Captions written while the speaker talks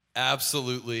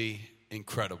Absolutely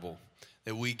incredible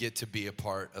that we get to be a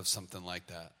part of something like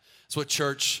that. It's what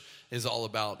church is all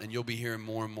about, and you'll be hearing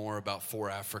more and more about For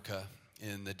Africa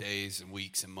in the days and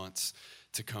weeks and months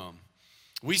to come.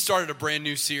 We started a brand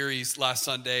new series last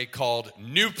Sunday called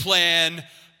New Plan,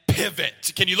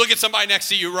 Pivot. Can you look at somebody next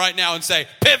to you right now and say,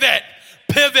 pivot,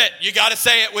 pivot? You got to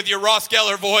say it with your Ross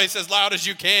Geller voice as loud as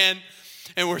you can.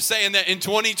 And we're saying that in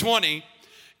 2020,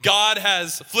 God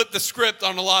has flipped the script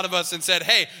on a lot of us and said,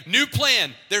 hey, new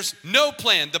plan. There's no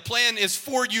plan. The plan is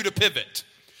for you to pivot.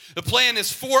 The plan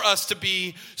is for us to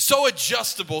be so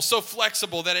adjustable, so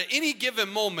flexible that at any given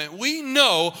moment, we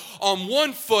know on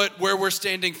one foot where we're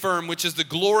standing firm, which is the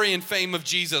glory and fame of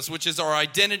Jesus, which is our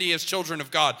identity as children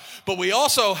of God. But we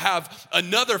also have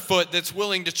another foot that's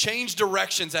willing to change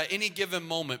directions at any given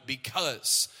moment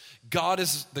because God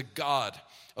is the God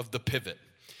of the pivot.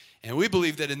 And we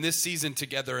believe that in this season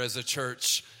together as a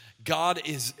church, God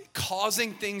is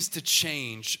causing things to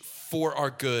change for our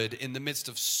good in the midst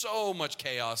of so much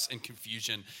chaos and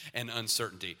confusion and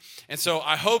uncertainty. And so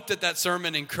I hope that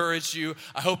sermon encouraged you.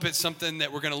 I hope it's something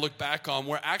that we're going to look back on.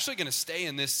 We're actually going to stay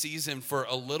in this season for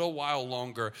a little while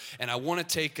longer, and I want to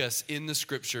take us in the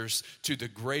scriptures to the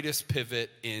greatest pivot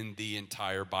in the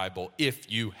entire Bible.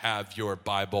 If you have your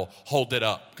Bible, hold it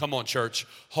up. Come on, church,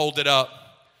 hold it up.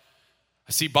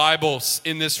 I see Bibles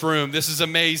in this room. This is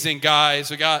amazing,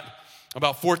 guys. We got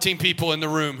about 14 people in the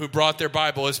room who brought their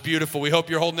Bible. It's beautiful. We hope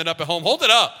you're holding it up at home. Hold it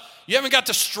up. You haven't got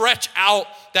to stretch out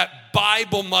that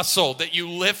Bible muscle that you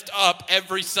lift up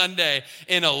every Sunday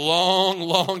in a long,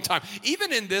 long time.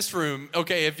 Even in this room,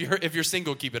 okay, if you're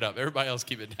single, keep it up. Everybody else,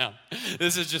 keep it down.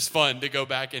 This is just fun to go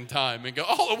back in time and go,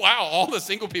 oh, wow, all the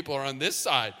single people are on this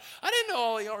side. I didn't know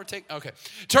all y'all were taking, okay.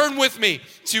 Turn with me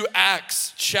to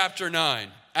Acts chapter 9.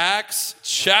 Acts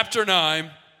chapter 9.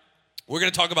 We're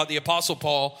going to talk about the Apostle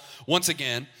Paul once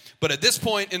again. But at this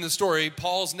point in the story,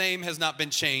 Paul's name has not been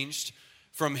changed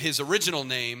from his original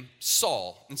name,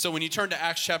 Saul. And so when you turn to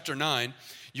Acts chapter 9,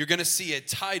 you're going to see a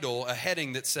title, a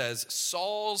heading that says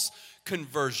Saul's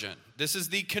Conversion. This is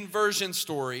the conversion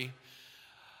story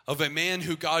of a man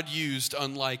who God used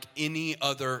unlike any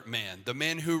other man. The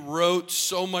man who wrote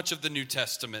so much of the New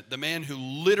Testament. The man who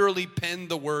literally penned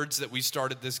the words that we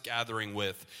started this gathering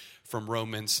with from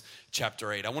Romans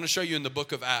chapter 8. I want to show you in the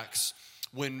book of Acts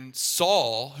when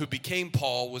Saul, who became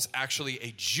Paul, was actually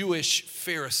a Jewish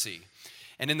Pharisee.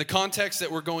 And in the context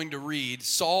that we're going to read,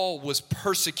 Saul was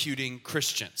persecuting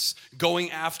Christians, going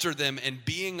after them and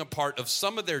being a part of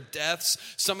some of their deaths,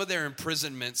 some of their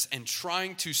imprisonments, and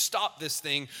trying to stop this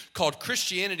thing called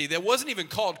Christianity. That wasn't even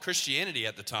called Christianity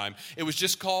at the time. It was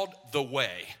just called the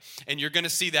Way. And you're going to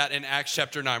see that in Acts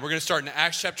chapter 9. We're going to start in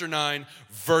Acts chapter 9,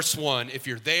 verse 1. If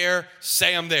you're there,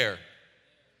 say I'm there.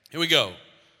 Here we go.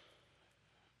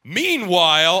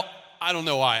 Meanwhile, I don't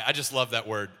know why. I just love that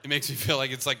word. It makes me feel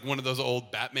like it's like one of those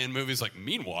old Batman movies, like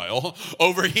meanwhile,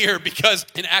 over here. Because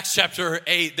in Acts chapter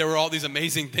 8, there were all these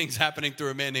amazing things happening through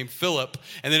a man named Philip.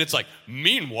 And then it's like,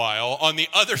 meanwhile, on the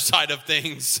other side of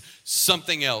things,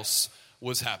 something else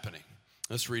was happening.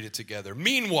 Let's read it together.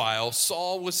 Meanwhile,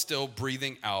 Saul was still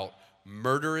breathing out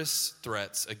murderous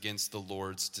threats against the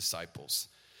Lord's disciples.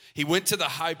 He went to the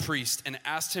high priest and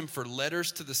asked him for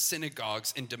letters to the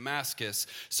synagogues in Damascus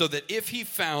so that if he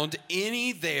found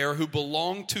any there who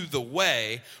belonged to the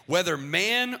way, whether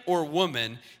man or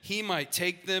woman, he might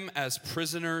take them as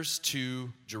prisoners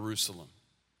to Jerusalem.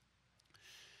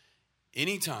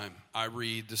 Anytime I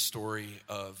read the story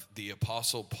of the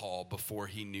Apostle Paul before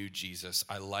he knew Jesus,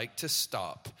 I like to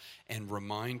stop and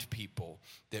remind people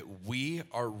that we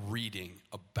are reading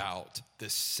about the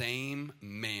same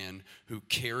man who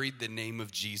carried the name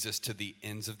of Jesus to the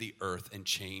ends of the earth and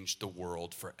changed the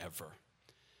world forever.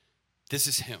 This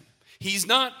is him. He's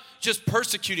not just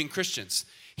persecuting Christians.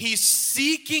 He's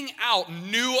seeking out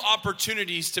new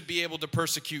opportunities to be able to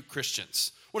persecute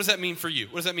Christians. What does that mean for you?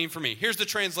 What does that mean for me? Here's the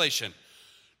translation.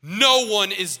 No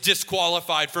one is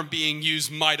disqualified from being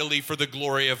used mightily for the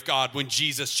glory of God when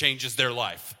Jesus changes their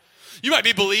life. You might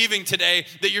be believing today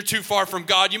that you're too far from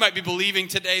God. You might be believing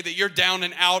today that you're down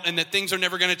and out and that things are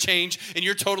never going to change and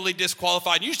you're totally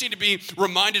disqualified. You just need to be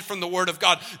reminded from the Word of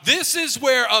God. This is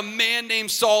where a man named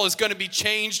Saul is going to be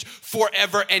changed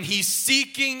forever, and he's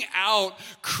seeking out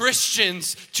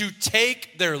Christians to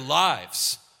take their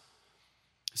lives.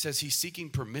 It says he's seeking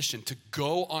permission to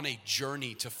go on a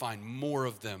journey to find more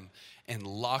of them and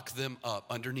lock them up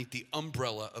underneath the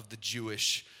umbrella of the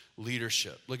Jewish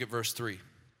leadership. Look at verse 3.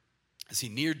 As he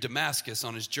neared Damascus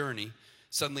on his journey,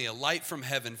 suddenly a light from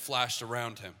heaven flashed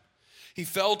around him. He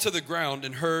fell to the ground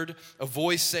and heard a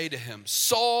voice say to him,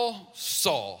 Saul,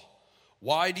 Saul,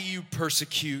 why do you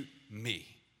persecute me?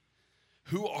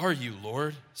 "Who are you,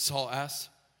 Lord?" Saul asked.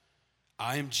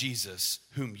 "I am Jesus,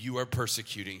 whom you are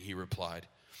persecuting," he replied.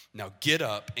 "Now get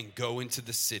up and go into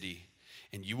the city,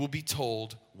 and you will be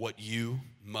told what you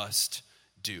must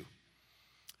do."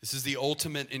 This is the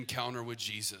ultimate encounter with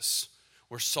Jesus,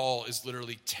 where Saul is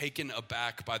literally taken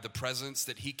aback by the presence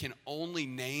that he can only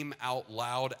name out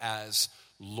loud as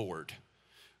Lord.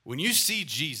 When you see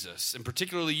Jesus, and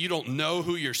particularly you don't know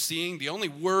who you're seeing, the only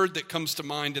word that comes to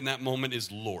mind in that moment is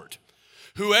Lord.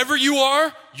 Whoever you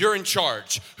are, you're in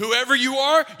charge. Whoever you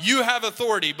are, you have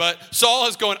authority. But Saul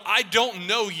is going, "I don't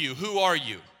know you. Who are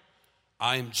you?"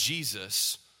 "I am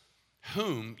Jesus,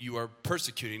 whom you are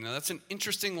persecuting." Now that's an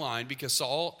interesting line because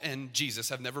Saul and Jesus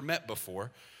have never met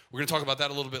before. We're going to talk about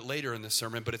that a little bit later in this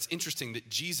sermon, but it's interesting that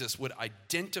Jesus would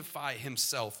identify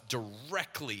himself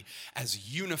directly as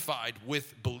unified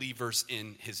with believers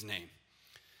in his name.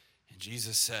 And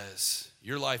Jesus says,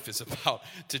 your life is about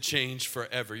to change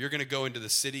forever. You're going to go into the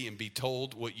city and be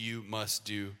told what you must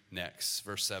do next.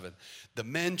 Verse 7, "The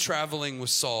men traveling with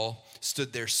Saul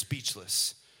stood there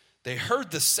speechless. They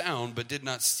heard the sound but did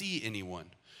not see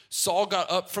anyone. Saul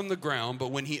got up from the ground, but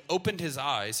when he opened his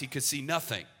eyes, he could see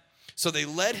nothing. So they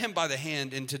led him by the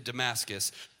hand into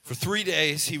Damascus. For 3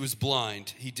 days he was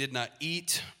blind. He did not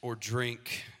eat or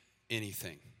drink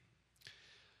anything."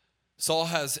 Saul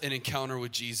has an encounter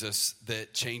with Jesus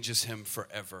that changes him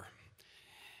forever.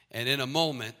 And in a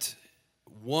moment,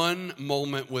 one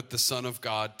moment with the Son of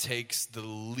God takes the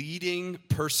leading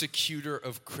persecutor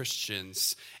of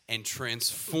Christians and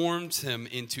transforms him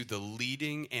into the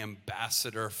leading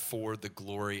ambassador for the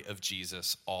glory of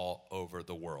Jesus all over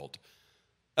the world.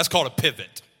 That's called a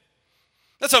pivot.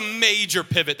 That's a major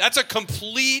pivot. That's a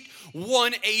complete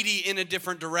 180 in a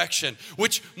different direction,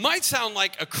 which might sound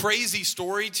like a crazy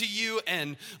story to you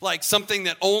and like something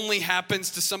that only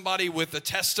happens to somebody with a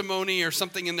testimony or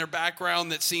something in their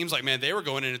background that seems like, man, they were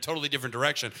going in a totally different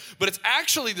direction. But it's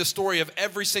actually the story of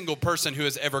every single person who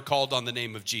has ever called on the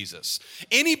name of Jesus.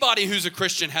 Anybody who's a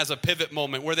Christian has a pivot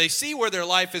moment where they see where their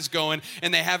life is going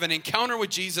and they have an encounter with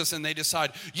Jesus and they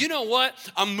decide, you know what?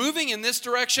 I'm moving in this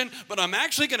direction, but I'm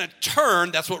actually going to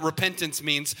turn. That's what repentance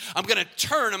means. I'm going to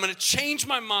turn. I'm going to change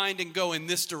my mind and go in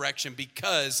this direction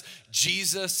because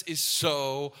Jesus is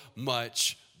so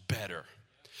much better.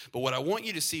 But what I want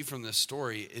you to see from this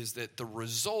story is that the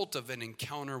result of an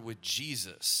encounter with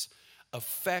Jesus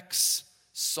affects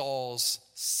Saul's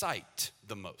sight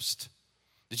the most.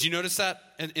 Did you notice that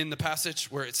in the passage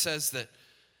where it says that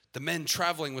the men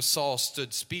traveling with Saul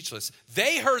stood speechless?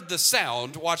 They heard the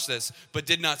sound, watch this, but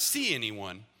did not see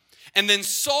anyone. And then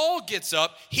Saul gets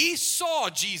up. He saw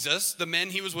Jesus. The men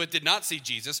he was with did not see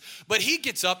Jesus. But he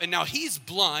gets up, and now he's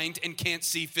blind and can't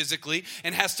see physically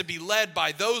and has to be led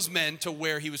by those men to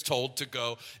where he was told to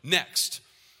go next.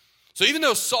 So even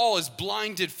though Saul is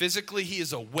blinded physically, he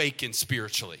is awakened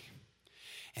spiritually.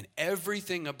 And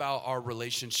everything about our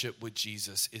relationship with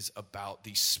Jesus is about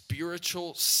the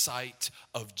spiritual sight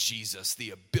of Jesus, the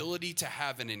ability to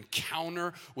have an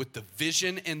encounter with the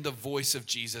vision and the voice of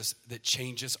Jesus that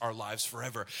changes our lives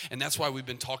forever. And that's why we've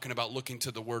been talking about looking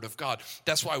to the Word of God.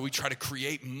 That's why we try to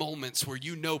create moments where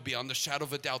you know beyond the shadow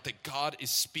of a doubt that God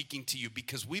is speaking to you,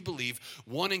 because we believe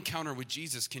one encounter with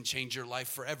Jesus can change your life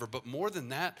forever. But more than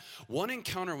that, one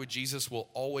encounter with Jesus will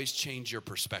always change your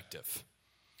perspective.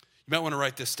 You might want to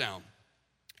write this down.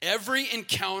 Every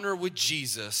encounter with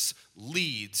Jesus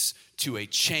leads to a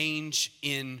change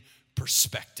in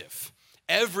perspective.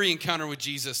 Every encounter with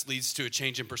Jesus leads to a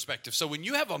change in perspective. So when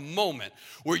you have a moment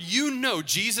where you know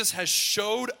Jesus has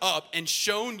showed up and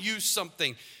shown you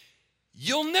something,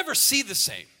 you'll never see the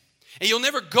same. And you'll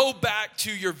never go back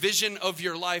to your vision of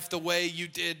your life the way you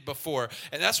did before.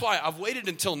 And that's why I've waited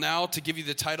until now to give you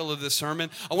the title of this sermon.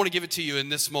 I want to give it to you in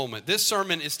this moment. This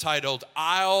sermon is titled,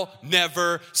 I'll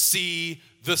Never See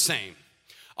the Same.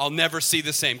 I'll never see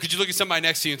the same. Could you look at somebody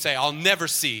next to you and say, I'll never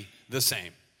see the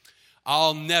same.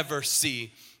 I'll never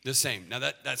see the same. Now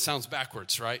that sounds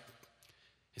backwards, right?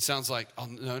 It sounds like,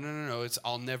 no. It's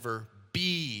I'll never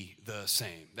be the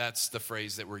same. That's the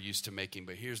phrase that we're used to making.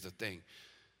 But here's the thing.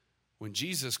 When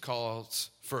Jesus calls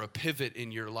for a pivot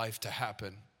in your life to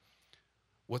happen,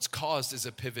 what's caused is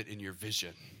a pivot in your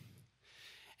vision.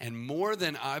 And more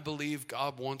than I believe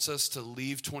God wants us to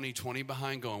leave 2020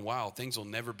 behind going, wow, things will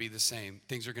never be the same.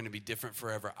 Things are going to be different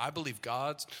forever. I believe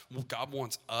God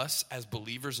wants us as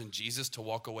believers in Jesus to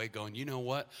walk away going, you know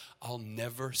what? I'll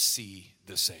never see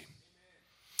the same.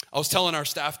 I was telling our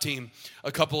staff team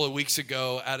a couple of weeks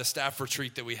ago at a staff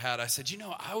retreat that we had, I said,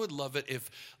 I would love it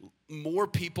if more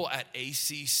people at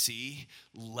ACC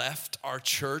left our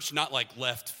church, not like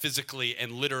left physically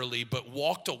and literally, but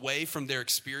walked away from their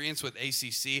experience with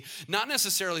ACC, not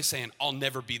necessarily saying, I'll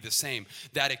never be the same.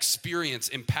 That experience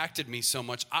impacted me so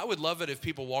much. I would love it if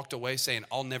people walked away saying,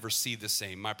 I'll never see the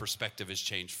same. My perspective has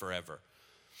changed forever.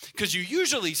 Because you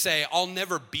usually say, I'll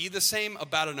never be the same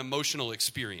about an emotional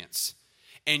experience.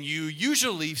 And you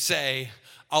usually say,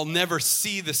 I'll never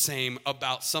see the same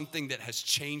about something that has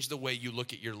changed the way you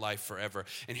look at your life forever.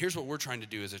 And here's what we're trying to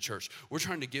do as a church. We're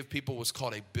trying to give people what's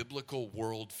called a biblical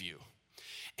worldview.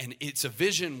 And it's a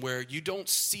vision where you don't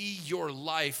see your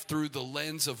life through the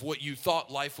lens of what you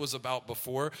thought life was about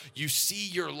before. You see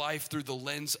your life through the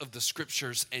lens of the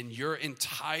scriptures, and your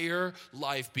entire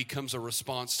life becomes a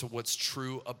response to what's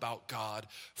true about God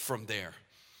from there.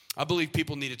 I believe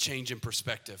people need a change in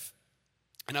perspective.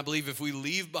 And I believe if we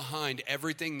leave behind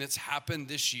everything that's happened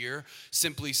this year,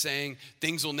 simply saying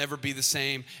things will never be the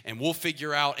same, and we'll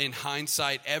figure out in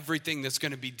hindsight everything that's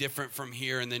going to be different from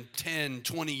here, and then 10,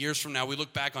 20 years from now, we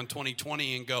look back on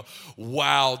 2020 and go,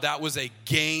 wow, that was a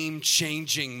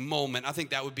game-changing moment. I think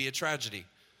that would be a tragedy.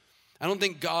 I don't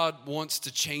think God wants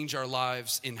to change our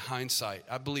lives in hindsight.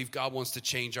 I believe God wants to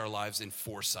change our lives in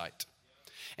foresight.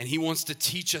 And he wants to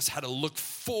teach us how to look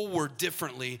forward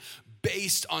differently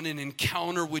based on an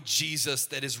encounter with Jesus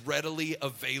that is readily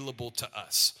available to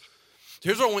us.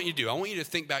 Here's what I want you to do. I want you to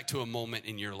think back to a moment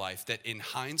in your life that in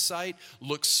hindsight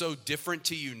looks so different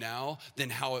to you now than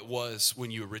how it was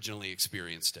when you originally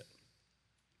experienced it.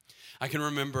 I can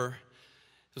remember,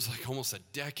 it was like almost a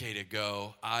decade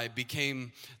ago, I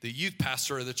became the youth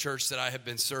pastor of the church that I had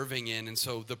been serving in. And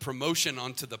so the promotion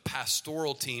onto the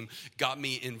pastoral team got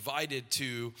me invited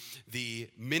to the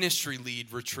ministry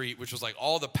lead retreat, which was like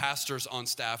all the pastors on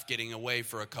staff getting away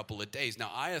for a couple of days. Now,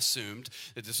 I assumed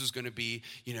that this was going to be,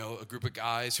 a group of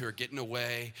guys who are getting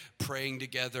away, praying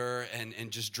together, and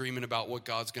just dreaming about what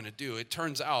God's going to do. It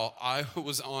turns out I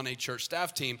was on a church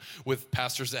staff team with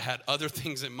pastors that had other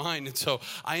things in mind. And so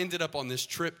I ended up on this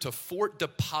trip to Fort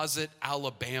Deposit,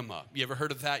 Alabama. You ever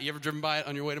heard of that? You ever driven by it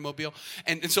on your way to Mobile?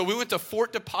 And so we went to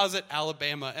Fort Deposit,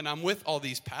 Alabama, and I'm with all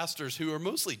these pastors who are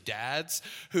mostly dads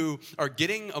who are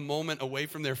getting a moment away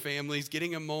from their families,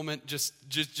 getting a moment just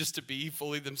to be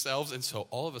fully themselves. And so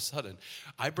all of a sudden,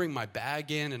 I bring my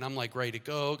bag in and I'm like ready to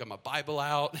go, got my Bible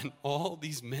out, and all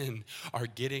these men are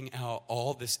getting out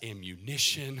all this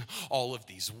ammunition, all of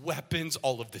these weapons,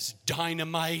 all of this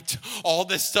dynamite, all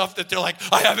this stuff that they're like,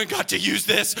 I haven't got to use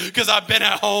this because I've been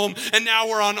at home and now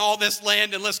we're on all this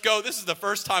land and let's go. This is the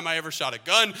first time I ever shot a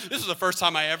gun. This is the first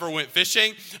time I ever went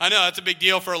fishing. I know that's a big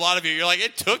deal for a lot of you. You're like,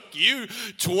 it took you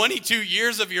 22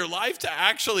 years of your life to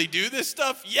actually do this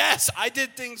stuff? Yes, I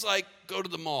did things like go to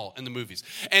the mall and the movies.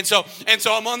 And so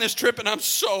I'm on this trip and I'm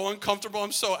so uncomfortable.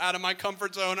 I'm so out of my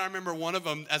comfort zone. I remember one of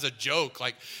them as a joke,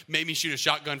 made me shoot a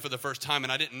shotgun for the first time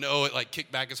and I didn't know it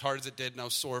kicked back as hard as it did and I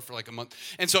was sore for a month.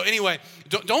 And so anyway,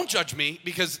 don't judge me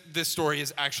because this story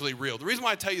is actually real. The reason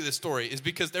why I tell you this story is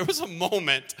because there was a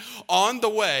moment on the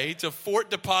way to Fort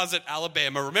Deposit,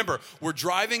 Alabama. Remember, we're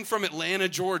driving from Atlanta,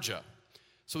 Georgia.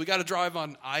 So we got to drive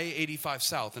on I-85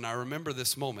 South, and I remember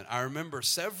this moment. I remember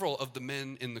several of the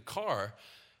men in the car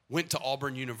went to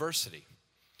Auburn University.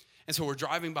 And so we're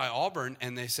driving by Auburn,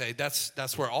 and they say,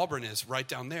 that's where Auburn is, right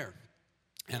down there.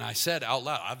 And I said out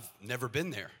loud, I've never been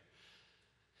there.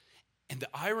 And the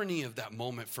irony of that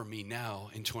moment for me now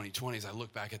in 2020 is I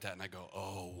look back at that and I go,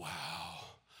 oh, wow.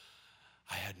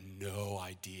 I had no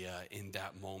idea in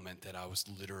that moment that I was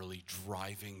literally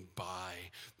driving by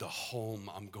the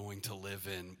home I'm going to live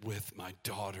in with my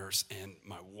daughters and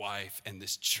my wife and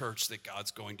this church that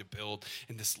God's going to build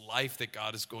and this life that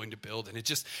God is going to build. And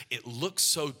it looks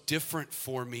so different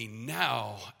for me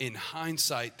now in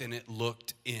hindsight than it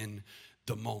looked in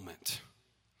the moment.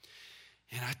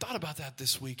 And I thought about that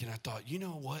this week and I thought, you know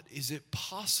what? Is it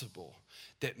possible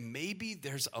that maybe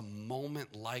there's a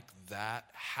moment like that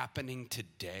happening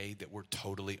today that we're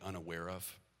totally unaware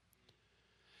of?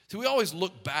 So we always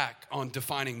look back on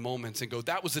defining moments and go,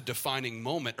 that was a defining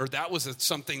moment, or that was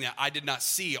something that I did not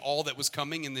see all that was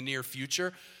coming in the near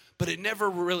future, but it never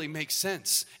really makes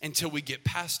sense until we get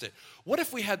past it. What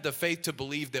if we had the faith to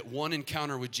believe that one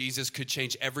encounter with Jesus could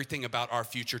change everything about our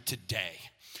future today?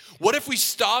 What if we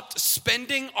stopped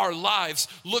spending our lives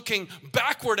looking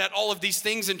backward at all of these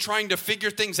things and trying to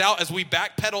figure things out as we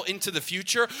backpedal into the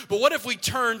future? But what if we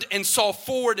turned and saw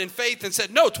forward in faith and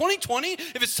said, no, 2020,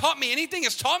 if it's taught me anything,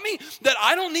 it's taught me that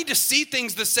I don't need to see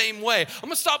things the same way. I'm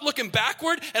going to stop looking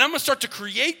backward and I'm going to start to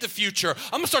create the future.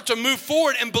 I'm going to start to move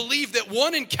forward and believe that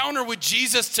one encounter with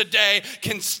Jesus today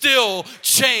can still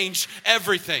change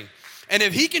everything. And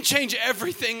if he can change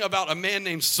everything about a man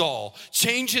named Saul,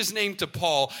 change his name to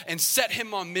Paul, and set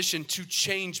him on mission to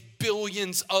change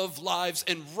billions of lives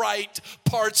and write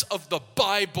parts of the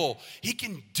Bible, he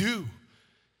can do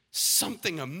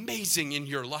something amazing in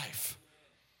your life.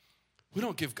 We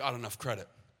don't give God enough credit.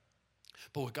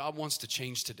 But what God wants to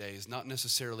change today is not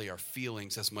necessarily our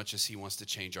feelings as much as he wants to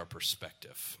change our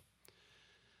perspective.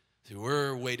 See,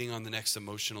 we're waiting on the next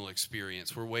emotional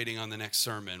experience. We're waiting on the next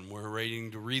sermon. We're waiting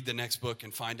to read the next book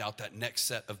and find out that next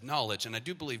set of knowledge. And I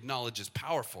do believe knowledge is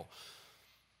powerful.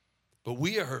 But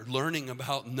we are learning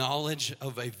about knowledge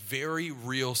of a very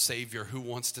real Savior who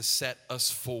wants to set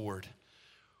us forward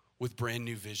with brand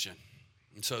new vision.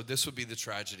 And so this would be the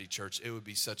tragedy, church. It would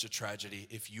be such a tragedy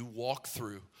if you walk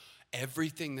through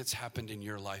everything that's happened in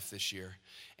your life this year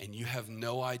and you have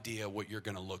no idea what you're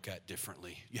going to look at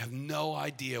differently. You have no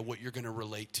idea what you're going to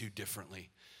relate to differently.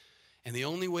 And the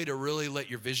only way to really let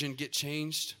your vision get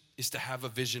changed is to have a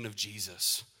vision of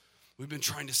Jesus. We've been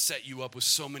trying to set you up with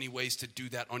so many ways to do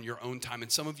that on your own time. And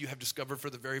some of you have discovered for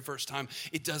the very first time,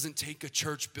 it doesn't take a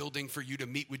church building for you to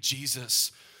meet with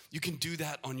Jesus. You can do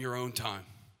that on your own time.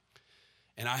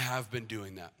 And I have been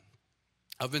doing that.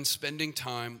 I've been spending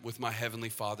time with my Heavenly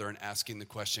Father and asking the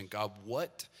question, God,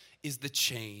 what is the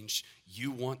change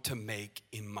you want to make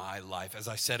in my life? As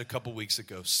I said a couple weeks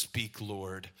ago, speak,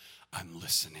 Lord, I'm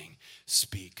listening.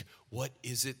 Speak. What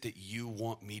is it that you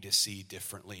want me to see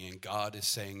differently? And God is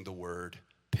saying the word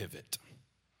pivot.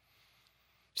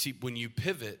 See, when you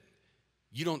pivot,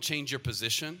 you don't change your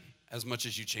position as much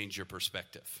as you change your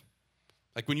perspective.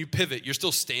 Like when you pivot, you're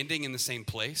still standing in the same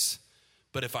place.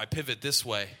 But if I pivot this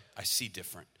way, I see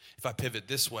different. If I pivot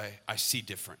this way, I see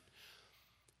different.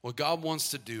 What God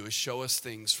wants to do is show us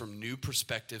things from new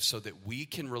perspectives so that we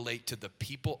can relate to the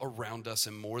people around us,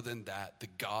 and more than that, the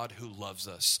God who loves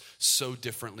us so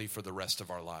differently for the rest of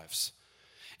our lives.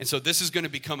 And so this is going to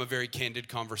become a very candid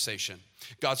conversation.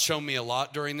 God's shown me a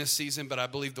lot during this season, but I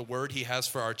believe the word he has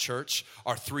for our church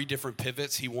are 3 different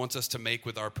pivots he wants us to make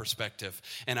with our perspective.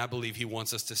 And I believe he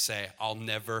wants us to say, I'll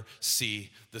never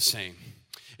see the same.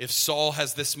 If Saul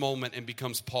has this moment and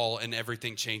becomes Paul and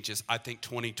everything changes, I think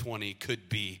 2020 could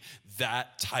be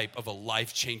that type of a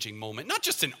life-changing moment. Not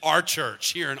just in our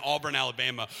church here in Auburn,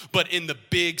 Alabama, but in the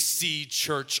Big C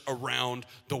church around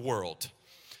the world.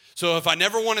 So if I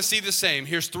never want to see the same,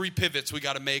 here's 3 pivots we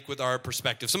got to make with our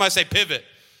perspective. Somebody say pivot.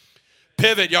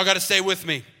 Pivot. Y'all got to stay with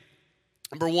me.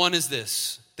 Number 1 is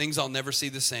this. Things I'll never see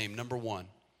the same. Number 1.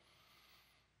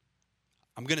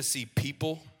 I'm going to see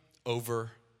people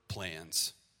over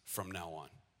plans from now on.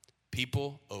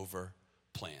 People over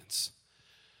plans.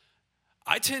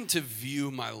 I tend to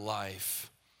view my life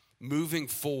moving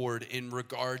forward in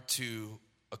regard to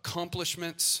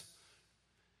accomplishments,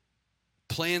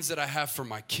 plans that I have for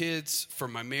my kids, for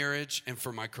my marriage, and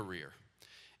for my career.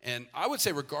 And I would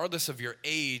say regardless of your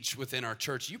age within our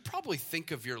church, you probably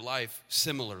think of your life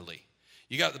similarly.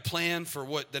 You got the plan for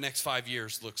what the next 5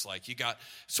 years looks like. You got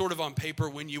sort of on paper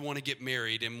when you want to get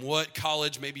married and what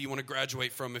college maybe you want to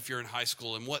graduate from if you're in high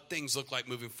school and what things look like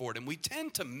moving forward. And we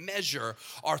tend to measure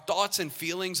our thoughts and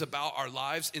feelings about our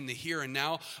lives in the here and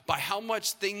now by how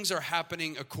much things are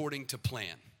happening according to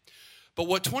plan. But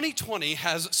what 2020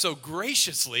 has so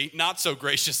graciously, not so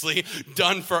graciously,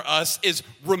 done for us is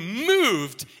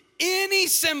removed any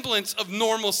semblance of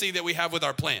normalcy that we have with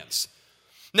our plans.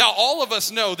 Now, all of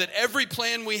us know that every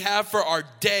plan we have for our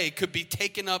day could be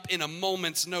taken up in a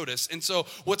moment's notice. And so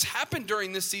what's happened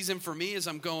during this season for me is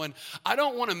I'm going, I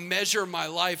don't want to measure my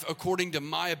life according to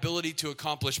my ability to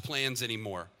accomplish plans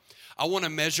anymore. I want to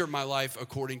measure my life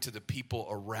according to the people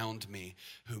around me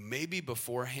who maybe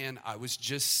beforehand I was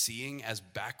just seeing as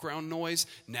background noise.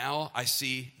 Now I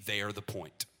see they are the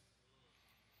point.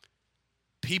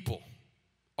 People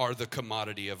are the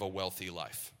commodity of a wealthy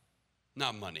life,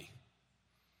 not money.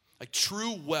 Like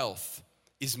true wealth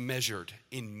is measured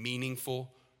in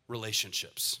meaningful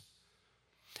relationships.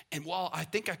 And while I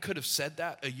think I could have said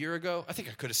that a year ago, I think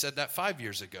I could have said that 5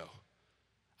 years ago.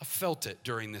 I felt it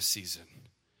during this season.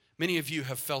 Many of you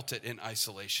have felt it in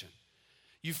isolation.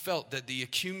 You felt that the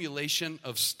accumulation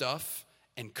of stuff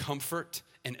and comfort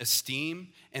and esteem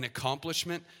and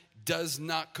accomplishment does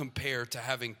not compare to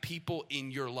having people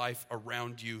in your life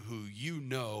around you who you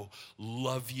know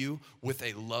love you with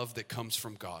a love that comes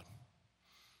from God.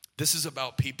 This is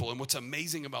about people. And what's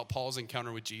amazing about Paul's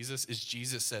encounter with Jesus is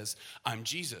Jesus says, I'm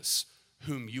Jesus,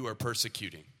 whom you are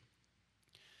persecuting.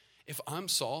 If I'm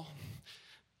Saul,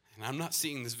 and I'm not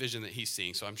seeing this vision that he's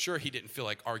seeing, so I'm sure he didn't feel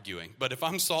like arguing. But if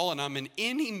I'm Saul and I'm in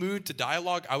any mood to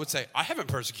dialogue, I would say, I haven't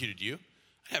persecuted you.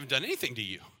 I haven't done anything to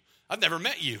you. I've never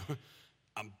met you.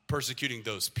 I'm persecuting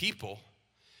those people.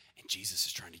 And Jesus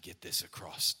is trying to get this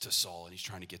across to Saul, and he's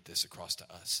trying to get this across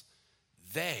to us.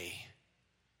 They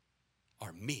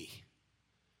are me.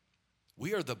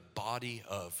 We are the body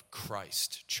of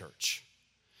Christ, church.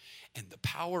 And the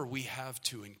power we have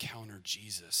to encounter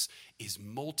Jesus is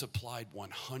multiplied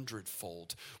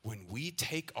 100-fold when we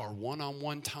take our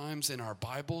one-on-one times in our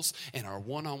Bibles and our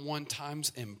one-on-one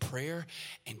times in prayer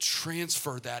and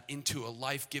transfer that into a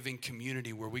life-giving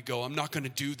community where we go, I'm not going to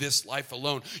do this life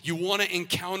alone. You want to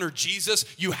encounter Jesus,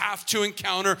 you have to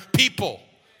encounter people.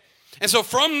 And so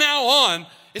from now on,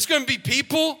 it's going to be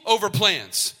people over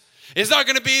plans. It's not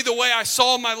going to be the way I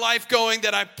saw my life going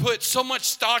that I put so much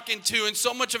stock into and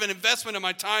so much of an investment of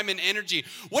my time and energy.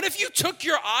 What if you took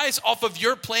your eyes off of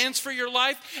your plans for your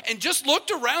life and just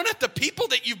looked around at the people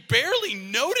that you barely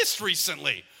noticed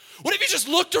recently? What if you just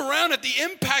looked around at the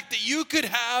impact that you could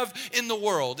have in the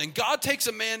world? And God takes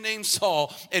a man named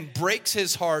Saul and breaks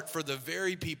his heart for the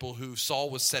very people who Saul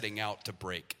was setting out to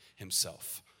break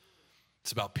himself.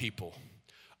 It's about people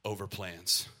over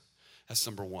plans. That's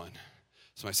number one.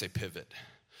 Somebody say pivot.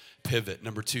 Pivot.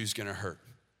 Number two is going to hurt.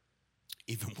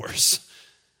 Even worse.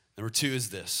 Number two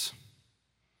is this.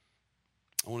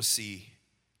 I want to see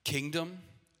kingdom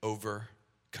over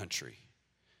country.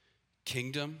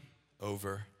 Kingdom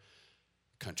over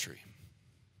country.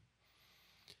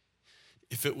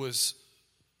 If it was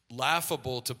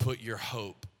laughable to put your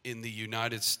hope in the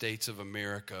United States of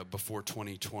America before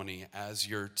 2020 as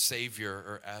your savior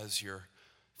or as your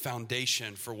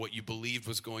foundation for what you believed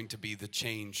was going to be the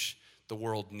change the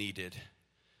world needed,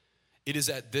 it is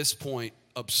at this point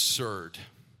absurd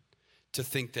to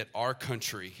think that our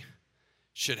country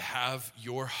should have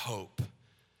your hope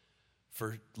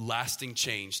for lasting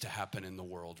change to happen in the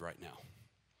world right now.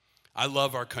 I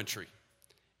love our country.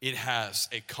 It has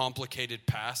a complicated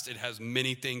past. It has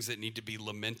many things that need to be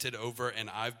lamented over, and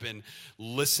I've been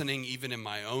listening even in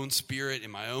my own spirit, in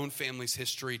my own family's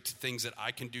history, to things that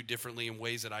I can do differently in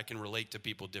ways that I can relate to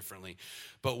people differently.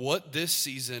 But what this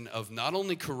season of not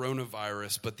only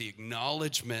coronavirus, but the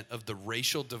acknowledgement of the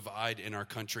racial divide in our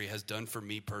country has done for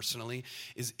me personally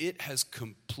is it has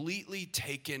completely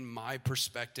taken my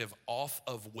perspective off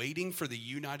of waiting for the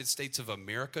United States of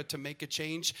America to make a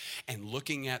change and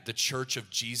looking at the Church of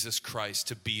Jesus Christ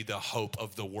to be the hope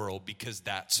of the world, because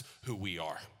that's who we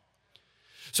are.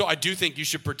 So I do think you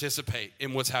should participate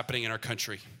in what's happening in our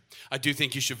country. I do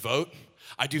think you should vote.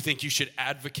 I do think you should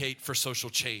advocate for social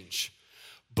change.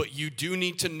 But you do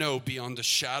need to know beyond a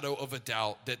shadow of a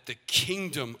doubt that the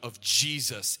kingdom of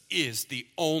Jesus is the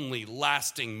only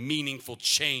lasting, meaningful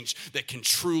change that can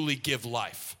truly give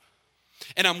life.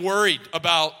 And I'm worried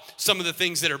about some of the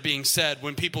things that are being said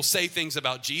when people say things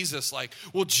about Jesus like,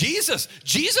 well, Jesus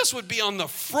would be on the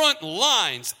front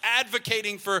lines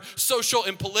advocating for social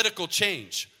and political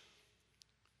change.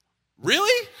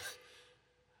 Really?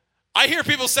 I hear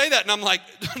people say that and I'm like,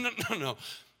 no.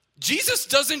 Jesus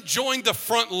doesn't join the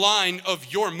front line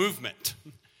of your movement.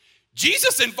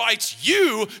 Jesus invites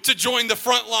you to join the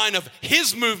front line of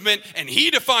his movement, and he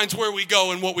defines where we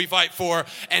go and what we fight for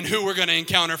and who we're going to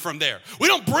encounter from there. We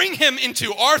don't bring him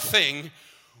into our thing.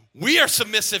 We are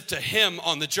submissive to him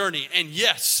on the journey. And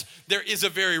yes, there is a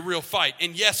very real fight.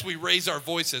 And yes, we raise our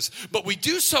voices, but we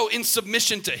do so in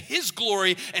submission to his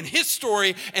glory and his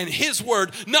story and his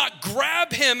word, not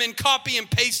grab him and copy and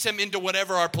paste him into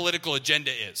whatever our political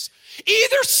agenda is.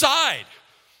 Either side.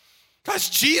 Guys,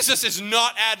 Jesus is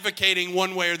not advocating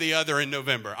one way or the other in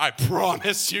November. I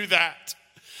promise you that.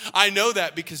 I know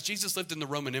that because Jesus lived in the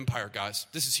Roman Empire, guys.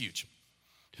 This is huge.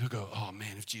 You'll go, oh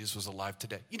man, if Jesus was alive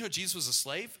today. You know, Jesus was a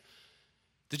slave.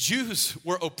 The Jews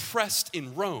were oppressed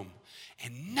in Rome,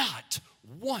 and not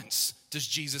once does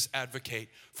Jesus advocate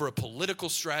for a political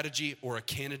strategy or a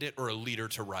candidate or a leader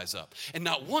to rise up. And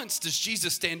not once does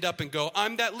Jesus stand up and go,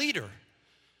 I'm that leader.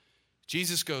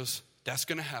 Jesus goes, that's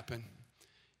going to happen.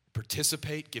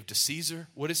 Participate, give to Caesar.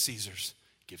 What is Caesar's?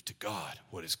 Give to God.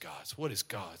 What is God's? What is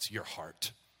God's? Your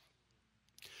heart.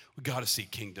 We got to see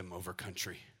kingdom over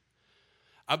country.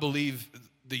 I believe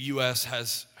the U.S.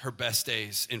 has her best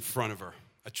days in front of her,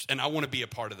 and I want to be a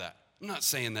part of that. I'm not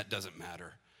saying that doesn't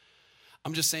matter.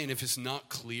 I'm just saying if it's not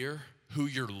clear who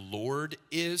your Lord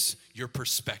is, your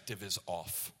perspective is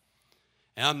off.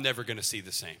 And I'm never going to see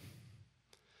the same.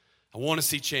 I want to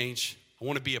see change. I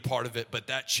want to be a part of it, but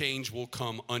that change will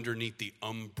come underneath the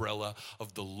umbrella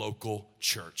of the local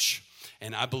church.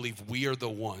 And I believe we are the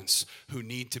ones who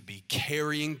need to be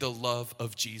carrying the love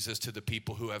of Jesus to the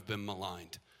people who have been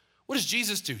maligned. What does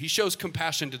Jesus do? He shows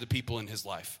compassion to the people in his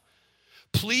life.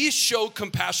 Please show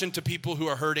compassion to people who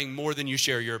are hurting more than you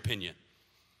share your opinion.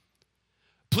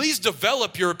 Please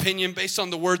develop your opinion based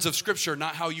on the words of Scripture,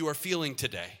 not how you are feeling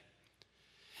today.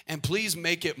 And please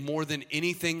make it more than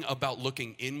anything about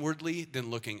looking inwardly than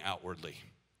looking outwardly.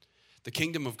 The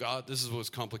kingdom of God, this is what's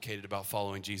complicated about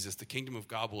following Jesus. The kingdom of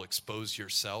God will expose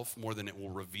yourself more than it will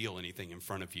reveal anything in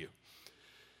front of you.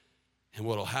 And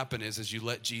what will happen is as you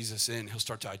let Jesus in, he'll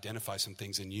start to identify some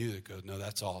things in you that go, no,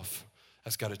 that's off.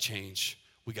 That's got to change.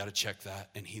 We got to check that.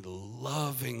 And he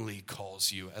lovingly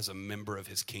calls you as a member of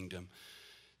his kingdom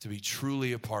to be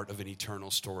truly a part of an eternal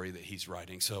story that he's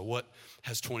writing. So what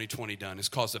has 2020 done is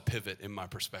caused a pivot in my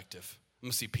perspective. I'm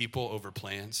going to see people over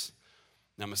plans,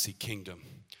 and I'm going to see kingdom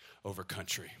over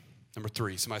country. Number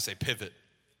 3, somebody say pivot.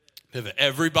 Pivot.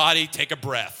 Everybody take a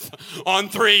breath. On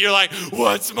 3, you're like,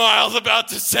 what's Miles about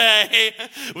to say?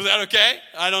 Was that okay?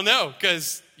 I don't know,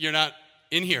 because you're not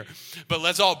in here. But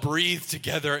let's all breathe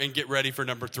together and get ready for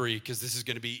number 3, because this is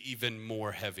going to be even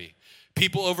more heavy.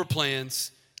 People over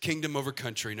plans, kingdom over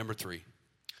country. Number 3,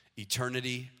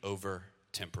 eternity over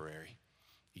temporary.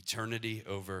 Eternity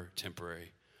over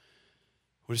temporary.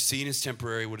 What is seen is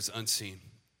temporary, what is unseen,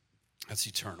 that's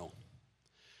eternal.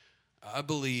 I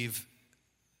believe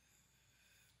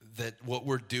that what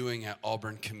we're doing at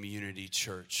Auburn Community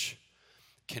Church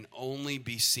can only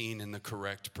be seen in the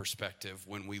correct perspective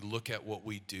when we look at what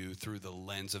we do through the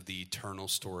lens of the eternal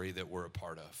story that we're a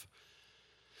part of.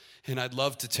 And I'd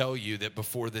love to tell you that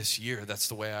before this year, that's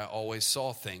the way I always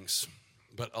saw things.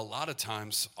 But a lot of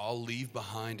times, I'll leave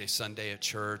behind a Sunday at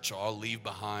church, or I'll leave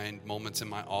behind moments in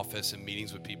my office and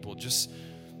meetings with people, just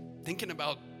thinking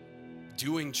about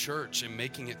doing church and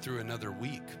making it through another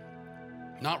week,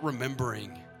 not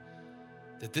remembering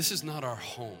that this is not our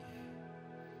home.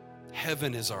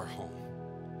 Heaven is our home.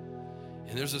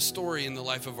 And there's a story in the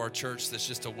life of our church that's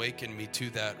just awakened me to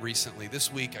that recently.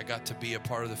 This week, I got to be a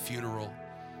part of the funeral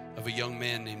of a young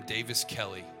man named Davis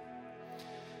Kelly.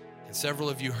 And several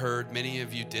of you heard, many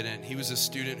of you didn't. He was a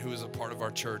student who was a part of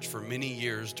our church for many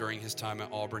years during his time at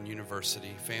Auburn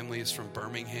University. Family is from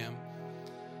Birmingham.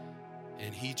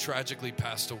 And he tragically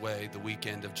passed away the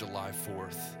weekend of July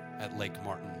 4th at Lake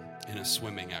Martin in a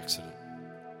swimming accident.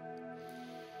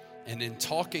 And in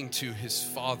talking to his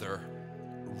father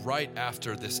right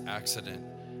after this accident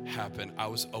happened, I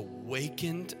was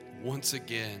awakened once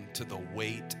again to the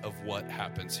weight of what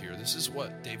happens here. This is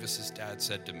what Davis's dad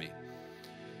said to me.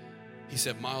 He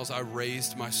said, Miles, I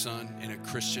raised my son in a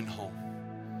Christian home.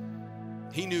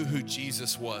 He knew who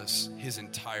Jesus was his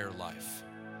entire life.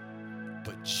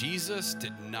 But Jesus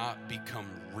did not become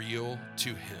real to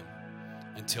him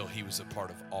until he was a part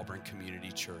of Auburn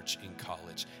Community Church in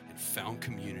college and found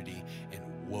community and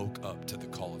woke up to the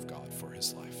call of God for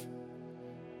his life.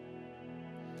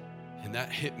 And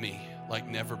that hit me like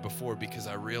never before, because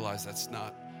I realized that's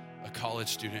not a college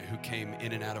student who came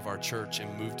in and out of our church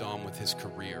and moved on with his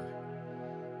career.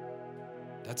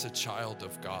 That's a child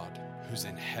of God who's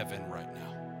in heaven right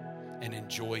now and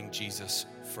enjoying Jesus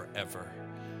forever.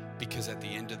 Because at the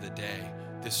end of the day,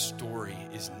 this story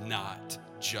is not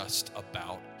just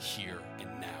about here and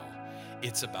now.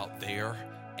 It's about there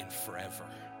and forever.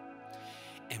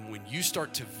 And when you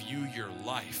start to view your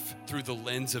life through the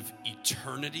lens of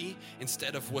eternity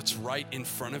instead of what's right in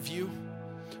front of you,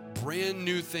 brand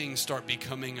new things start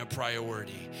becoming a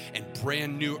priority, and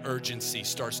brand new urgency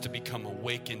starts to become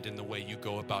awakened in the way you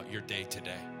go about your day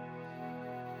today.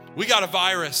 We got a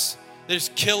virus that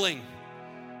is killing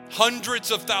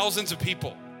hundreds of thousands of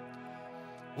people.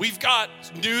 We've got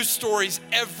news stories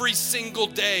every single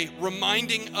day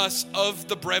reminding us of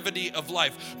the brevity of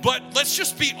life. But let's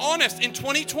just be honest, in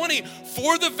 2020,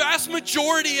 for the vast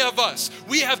majority of us,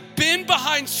 we have been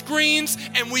behind screens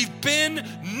and we've been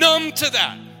numb to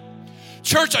that.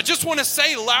 Church, I just want to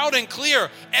say loud and clear,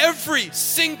 every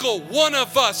single one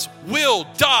of us will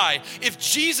die if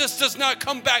Jesus does not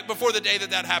come back before the day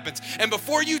that happens. And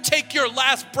before you take your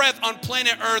last breath on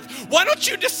planet Earth, why don't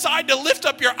you decide to lift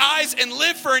up your eyes and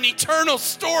live for an eternal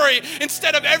story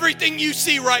instead of everything you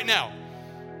see right now?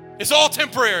 It's all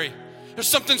temporary. There's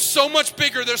something so much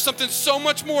bigger. There's something so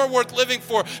much more worth living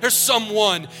for. There's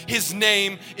someone. His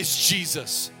name is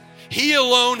Jesus. He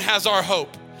alone has our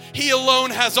hope. He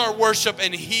alone has our worship,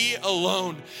 and He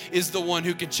alone is the one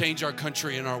who can change our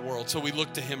country and our world. So we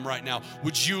look to Him right now.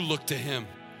 Would you look to Him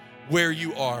where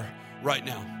you are right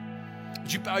now?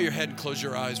 Would you bow your head and close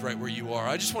your eyes right where you are?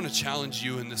 I just want to challenge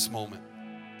you in this moment.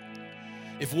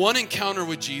 If one encounter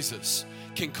with Jesus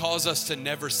can cause us to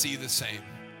never see the same,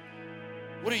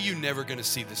 what are you never going to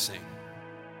see the same?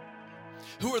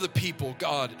 Who are the people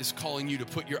God is calling you to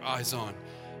put your eyes on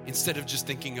instead of just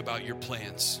thinking about your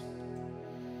plans?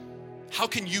 How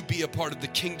can you be a part of the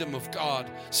kingdom of God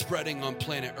spreading on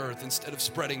planet Earth instead of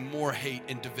spreading more hate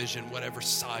and division, whatever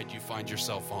side you find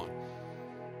yourself on?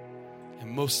 And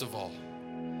most of all,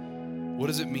 what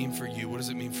does it mean for you? What does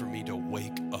it mean for me to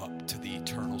wake up to the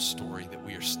eternal story that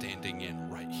we are standing in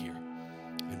right here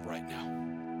and right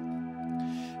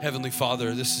now? Heavenly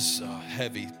Father, this is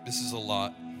heavy. This is a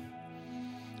lot.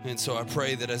 And so I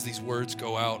pray that as these words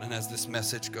go out and as this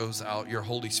message goes out, your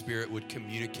Holy Spirit would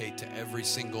communicate to every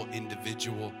single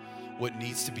individual what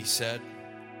needs to be said.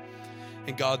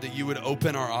 And God, that you would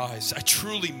open our eyes. I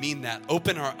truly mean that.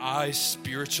 Open our eyes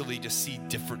spiritually to see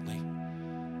differently.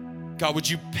 God, would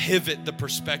you pivot the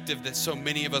perspective that so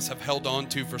many of us have held on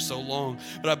to for so long?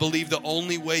 But I believe the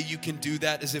only way you can do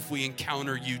that is if we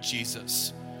encounter you,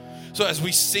 Jesus. So as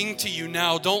we sing to you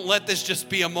now, don't let this just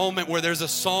be a moment where there's a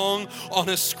song on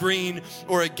a screen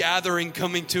or a gathering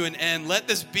coming to an end. Let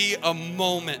this be a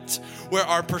moment where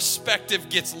our perspective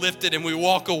gets lifted and we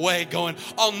walk away going,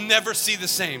 I'll never see the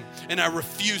same, and I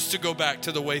refuse to go back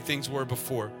to the way things were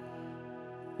before.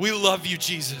 We love you,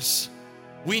 Jesus.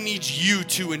 We need you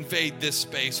to invade this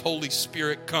space. Holy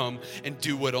Spirit, come and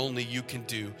do what only you can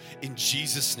do. In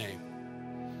Jesus' name,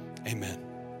 amen.